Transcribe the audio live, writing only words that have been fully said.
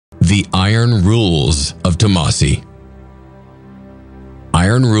The Iron Rules of Tomassi.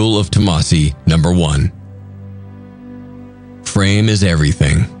 Iron Rule of Tomassi, number 1. Frame is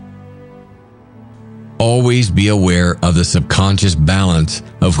everything. Always be aware of the subconscious balance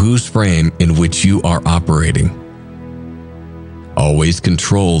of whose frame in which you are operating. Always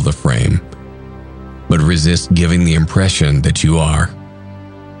control the frame, but resist giving the impression that you are.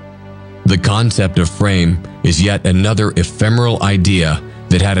 The concept of frame is yet another ephemeral idea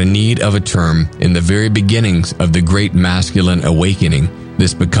that had a need of a term in the very beginnings of the great masculine awakening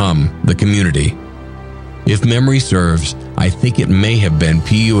that's become the community. If memory serves, I think it may have been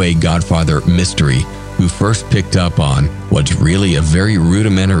PUA godfather Mystery who first picked up on what's really a very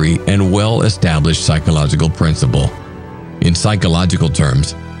rudimentary and well-established psychological principle. In psychological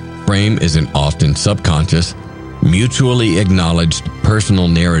terms, frame is an often subconscious, mutually acknowledged personal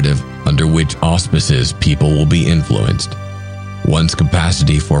narrative under which auspices people will be influenced. One's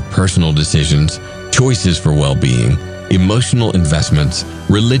capacity for personal decisions, choices for well-being, emotional investments,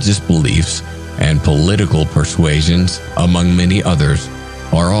 religious beliefs, and political persuasions, among many others,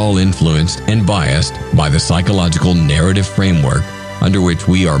 are all influenced and biased by the psychological narrative framework under which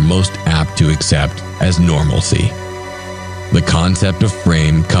we are most apt to accept as normalcy. The concept of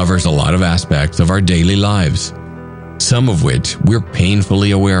frame covers a lot of aspects of our daily lives, some of which we're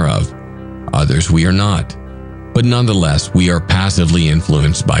painfully aware of, others we are not. But nonetheless, we are passively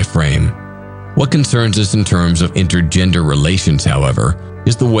influenced by frame. What concerns us in terms of intergender relations, however,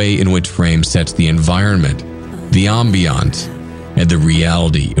 is the way in which frame sets the environment, the ambiance, and the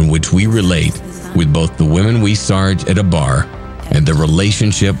reality in which we relate with both the women we sarge at a bar and the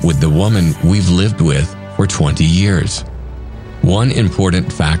relationship with the woman we've lived with for 20 years. One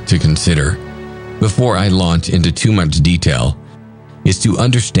important fact to consider, before I launch into too much detail, is to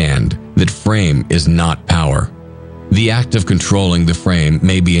understand that frame is not power. The act of controlling the frame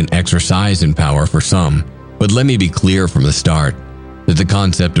may be an exercise in power for some, but let me be clear from the start that the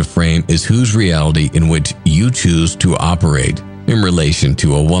concept of frame is whose reality in which you choose to operate in relation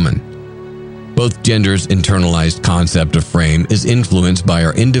to a woman. Both genders' internalized concept of frame is influenced by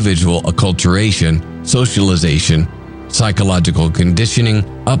our individual acculturation, socialization, psychological conditioning,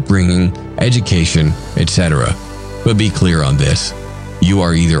 upbringing, education, etc. But be clear on this. You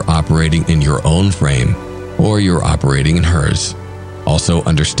are either operating in your own frame or you're operating in hers. Also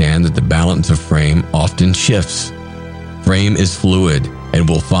understand that the balance of frame often shifts. Frame is fluid and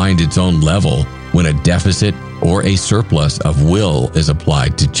will find its own level when a deficit or a surplus of will is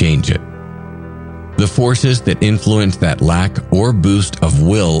applied to change it. The forces that influence that lack or boost of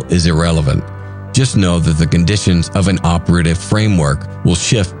will is irrelevant. Just know that the conditions of an operative framework will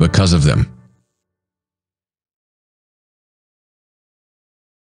shift because of them.